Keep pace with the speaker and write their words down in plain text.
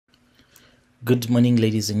Good morning,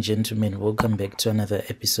 ladies and gentlemen. Welcome back to another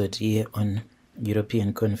episode here on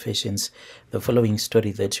European Confessions. The following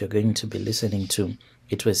story that you're going to be listening to,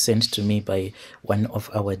 it was sent to me by one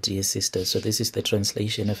of our dear sisters. So this is the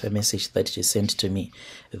translation of a message that she sent to me.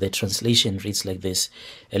 The translation reads like this.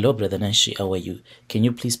 Hello, Brother Nashi, how are you? Can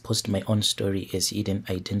you please post my own story as hidden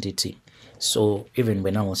identity? So even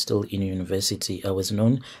when I was still in university, I was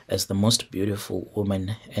known as the most beautiful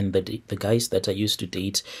woman, and the guys that I used to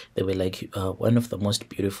date, they were like one of the most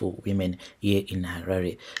beautiful women here in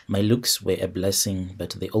Harare. My looks were a blessing,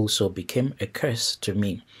 but they also became a curse to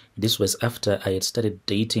me. This was after I had started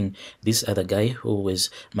dating this other guy who was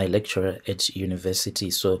my lecturer at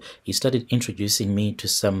university. So he started introducing me to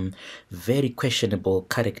some very questionable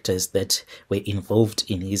characters that were involved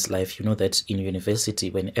in his life. You know that in university,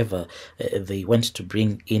 whenever they want to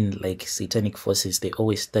bring in like satanic forces, they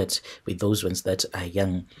always start with those ones that are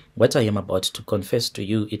young. What I am about to confess to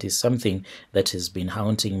you, it is something that has been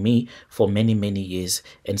haunting me for many, many years,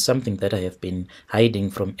 and something that I have been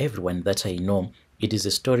hiding from everyone that I know. It is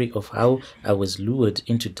a story of how I was lured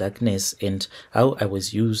into darkness and how I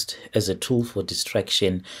was used as a tool for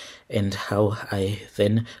distraction, and how I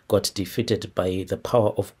then got defeated by the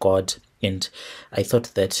power of God. And I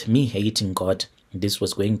thought that me hating God, this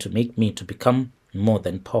was going to make me to become more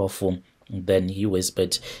than powerful than he was,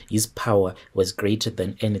 but his power was greater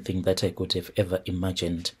than anything that I could have ever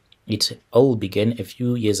imagined. It all began a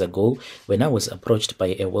few years ago when I was approached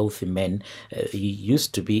by a wealthy man. He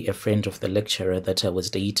used to be a friend of the lecturer that I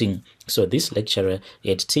was dating. So this lecturer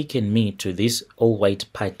had taken me to this all-white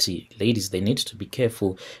party. Ladies, they need to be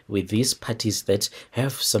careful with these parties that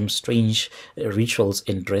have some strange rituals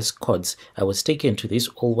and dress codes. I was taken to this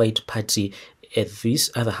all-white party at this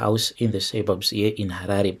other house in the suburbs here in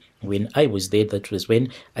Harare. When I was there, that was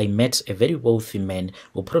when I met a very wealthy man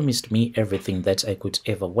who promised me everything that I could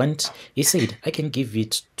ever want. He said, I can give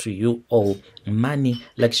it to you all: money,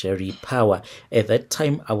 luxury, power. At that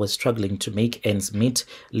time, I was struggling to make ends meet,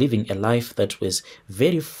 living a life that was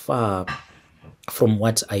very far from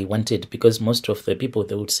what I wanted, because most of the people,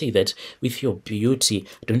 they would say that with your beauty,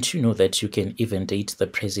 don't you know that you can even date the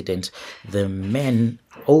president?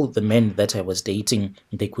 All the men that I was dating,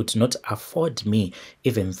 they could not afford me,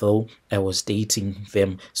 even though I was dating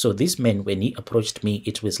them. So this man, when he approached me,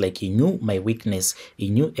 it was like he knew my weakness. He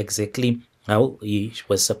knew exactly how he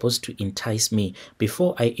was supposed to entice me.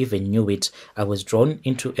 Before I even knew it, I was drawn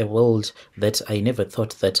into a world that I never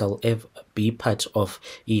thought that I'll ever be part of.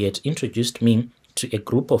 He had introduced me to a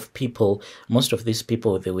group of people. Most of these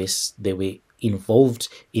people, they were involved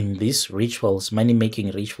in these rituals,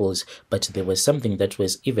 money-making rituals, but there was something that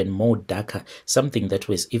was even more darker, something that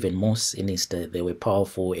was even more sinister. They were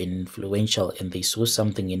powerful and influential, and they saw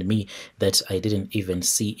something in me that I didn't even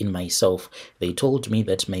see in myself. They told me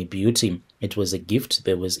that my beauty, it was a gift.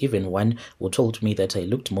 There was even one who told me that I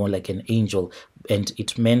looked more like an angel, and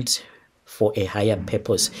it meant for a higher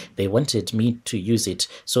purpose. They wanted me to use it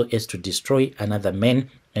so as to destroy another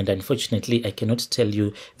man. And unfortunately, I cannot tell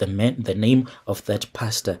you the name of that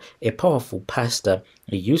pastor, a powerful pastor.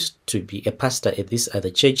 He used to be a pastor at this other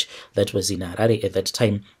church that was in Harare at that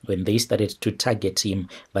time when they started to target him.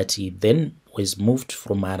 But he then was moved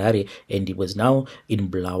from Harare, and he was now in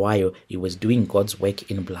Bulawayo. He was doing God's work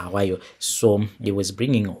in Bulawayo. So he was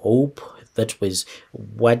bringing hope. That was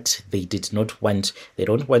what they did not want. They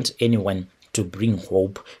don't want anyone to bring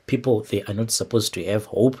hope. People, they are not supposed to have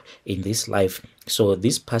hope in this life. So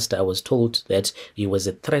this pastor, I was told that he was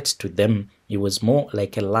a threat to them. He was more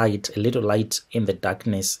like a light, a little light in the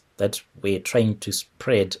darkness that we're trying to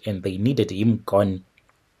spread, and they needed him gone.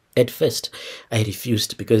 At first, I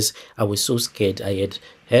refused because I was so scared. I had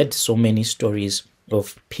heard so many stories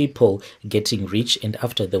of people getting rich, and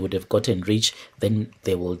after they would have gotten rich, then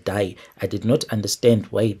they will die. I did not understand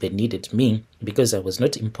why they needed me, because I was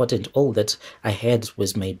not important. All that I had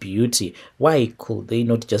was my beauty. Why could they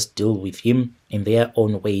not just deal with him in their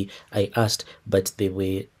own way? I asked, but they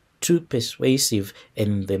were too persuasive,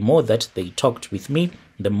 and the more that they talked with me,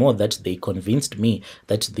 the more that they convinced me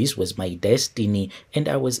that this was my destiny and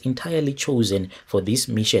I was entirely chosen for this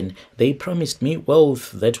mission. They promised me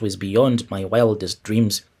wealth that was beyond my wildest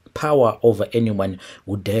dreams, power over anyone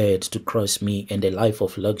who dared to cross me, and a life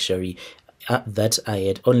of luxury that I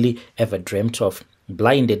had only ever dreamt of.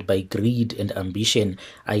 Blinded by greed and ambition,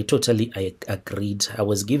 I totally agreed. I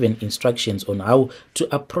was given instructions on how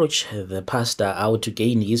to approach the pastor, how to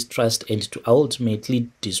gain his trust, and to ultimately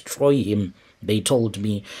destroy him. They told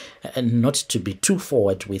me not to be too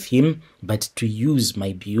forward with him, but to use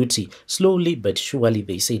my beauty. Slowly but surely,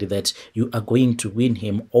 they said that you are going to win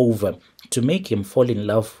him over. to make him fall in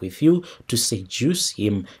love with you, to seduce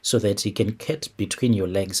him so that he can get between your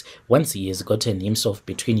legs. Once he has gotten himself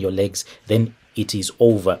between your legs, then it is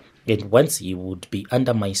over. And once he would be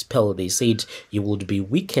under my spell, they said, you would be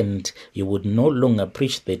weakened. You would no longer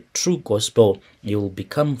preach the true gospel. You will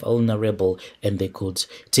become vulnerable, and they could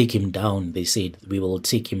take him down. They said, we will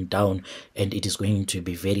take him down, and it is going to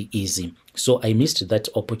be very easy. So I missed that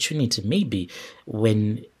opportunity. Maybe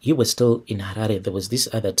when he was still in Harare, there was this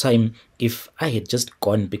other time. If I had just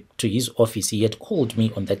gone to his office, he had called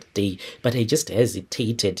me on that day, but I just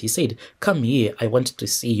hesitated. He said, come here, I want to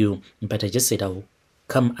see you. But I just said, I'll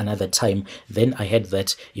come another time. Then I heard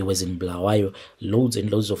that he was in Bulawayo. Loads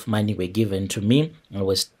and loads of money were given to me. I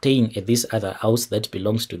was staying at this other house that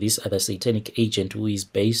belongs to this other satanic agent who is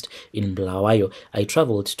based in Bulawayo. I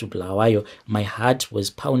traveled to Bulawayo. My heart was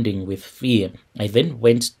pounding with fear. I then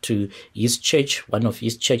went to his church, one of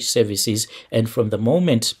his church services, and from the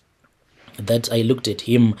moment that I looked at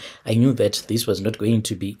him, I knew that this was not going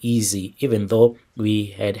to be easy, even though we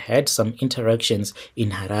had had some interactions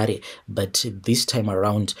in Harare. But this time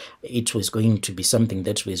around, it was going to be something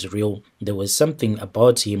that was real. There was something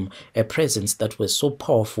about him, a presence that was so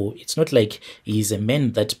powerful. It's not like he is a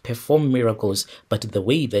man that performs miracles, but the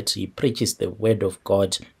way that he preaches the word of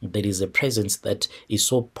God, there is a presence that is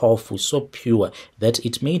so powerful, so pure, that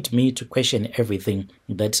it made me to question everything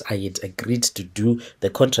that I had agreed to do, the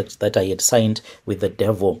contract that I had signed with the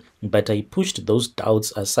devil. But I pushed those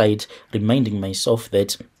doubts aside, reminding myself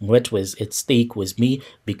that what was at stake was me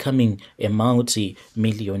becoming a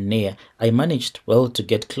multi-millionaire. I managed well to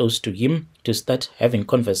get close to him, to start having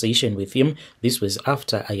conversation with him. This was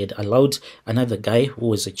after I had allowed another guy who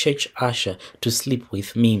was a church usher to sleep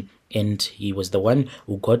with me. And he was the one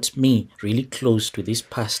who got me really close to this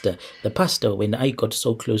pastor. The pastor, when I got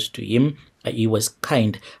so close to him, he was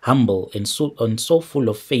kind, humble, and so full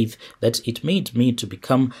of faith that it made me to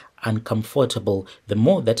become uncomfortable. The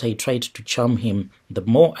more that I tried to charm him, the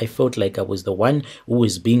more I felt like I was the one who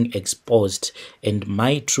was being exposed, and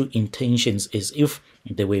my true intentions as if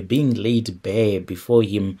they were being laid bare before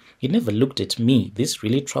him. He never looked at me. This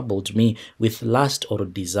really troubled me with lust or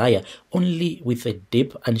desire, only with a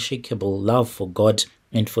deep, unshakable love for God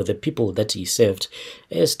and for the people that he served.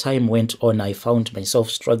 As time went on, I found myself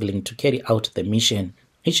struggling to carry out the mission.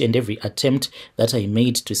 Each and every attempt that I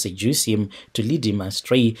made to seduce him, to lead him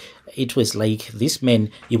astray, it was like this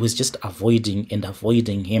man, he was just avoiding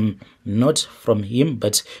him, not from him,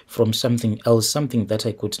 but from something else, something that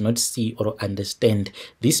I could not see or understand.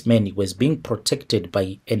 This man was being protected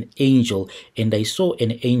by an angel, and I saw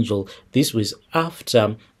an angel. This was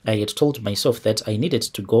after I had told myself that I needed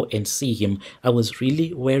to go and see him. I was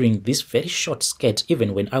really wearing this very short skirt.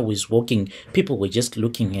 Even when I was walking, people were just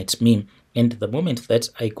looking at me. And the moment that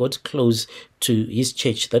I got close to his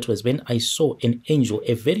church, that was when I saw an angel,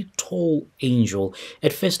 a very tall angel.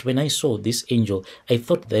 At first, when I saw this angel, I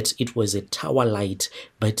thought that it was a tower light.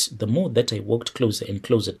 But the more that I walked closer and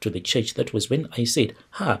closer to the church, that was when I said,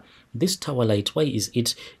 this tower light, why is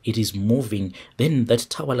it is moving? Then that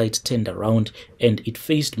tower light turned around and it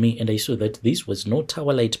faced me, and I saw that this was no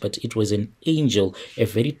tower light, but it was an angel, a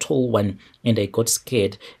very tall one. And I got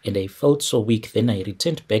scared and I felt so weak. Then I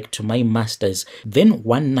returned back to my masters. Then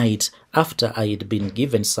one night, after I had been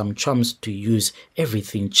given some charms to use,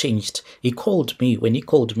 everything changed. He called me. When he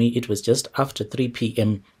called me, it was just after 3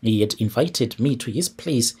 p.m. He had invited me to his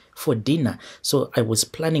place for dinner. So I was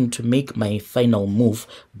planning to make my final move.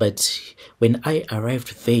 But when I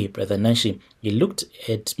arrived there, Brother Nashi, he looked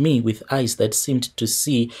at me with eyes that seemed to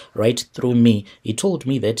see right through me. He told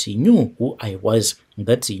me that he knew who I was,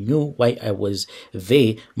 that he knew why I was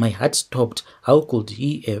there. My heart stopped. How could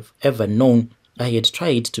he have ever known? I had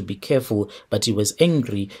tried to be careful, but he was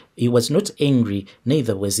angry. He was not angry,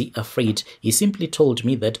 neither was he afraid. He simply told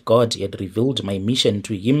me that God had revealed my mission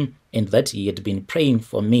to him and that he had been praying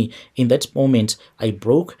for me. In that moment, I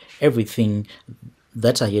broke everything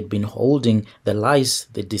that I had been holding, the lies,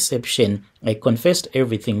 the deception. I confessed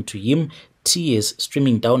everything to him, tears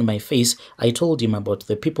streaming down my face. I told him about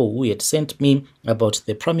the people who had sent me, about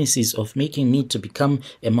the promises of making me to become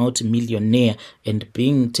a multi-millionaire and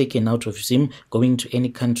being taken out of him, going to any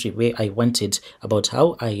country where I wanted, about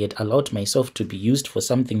how I had allowed myself to be used for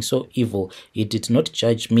something so evil. He did not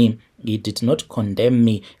judge me. He did not condemn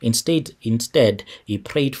me. Instead, he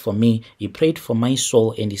prayed for me. He prayed for my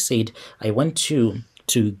soul, and he said, I want you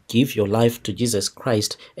to give your life to Jesus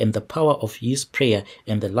Christ. And the power of his prayer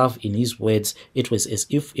and the love in his words, it was as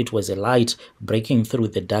if it was a light breaking through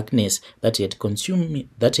the darkness that had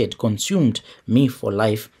consumed me for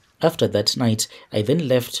life. After that night, I then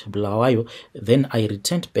left Bulawayo. Then I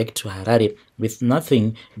returned back to Harare with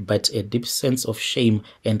nothing but a deep sense of shame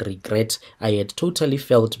and regret. I had totally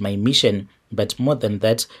failed my mission, but more than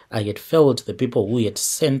that, I had failed the people who had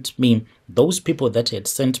sent me. Those people that had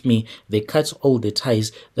sent me, they cut all the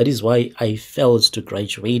ties. That is why I failed to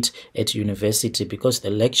graduate at university, because the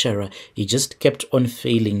lecturer, he just kept on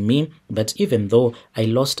failing me. But even though I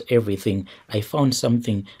lost everything, I found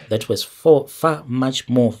something that was far much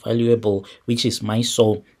more valuable, which is my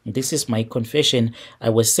soul. This is my confession. I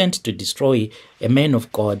was sent to destroy a man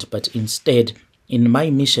of God, but instead, in my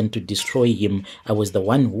mission to destroy him, I was the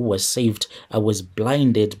one who was saved. I was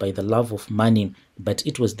blinded by the love of money, but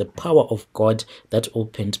it was the power of God that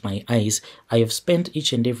opened my eyes. I have spent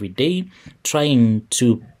each and every day trying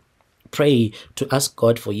to pray, to ask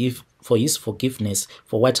God for his forgiveness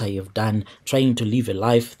for what I have done, trying to live a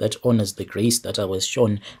life that honors the grace that I was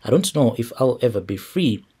shown. I don't know if I'll ever be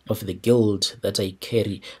free of the guilt that I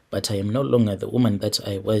carry, but I am no longer the woman that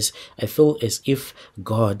I was. I feel as if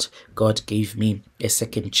God gave me a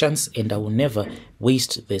second chance, and I will never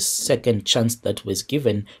waste the second chance that was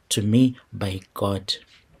given to me by God.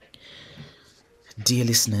 Dear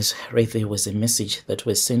listeners, right there was a message that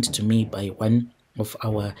was sent to me by one of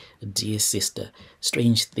our dear sister.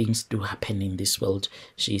 Strange things do happen in this world.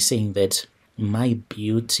 She's saying that my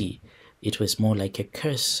beauty, it was more like a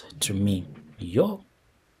curse to me. Yo,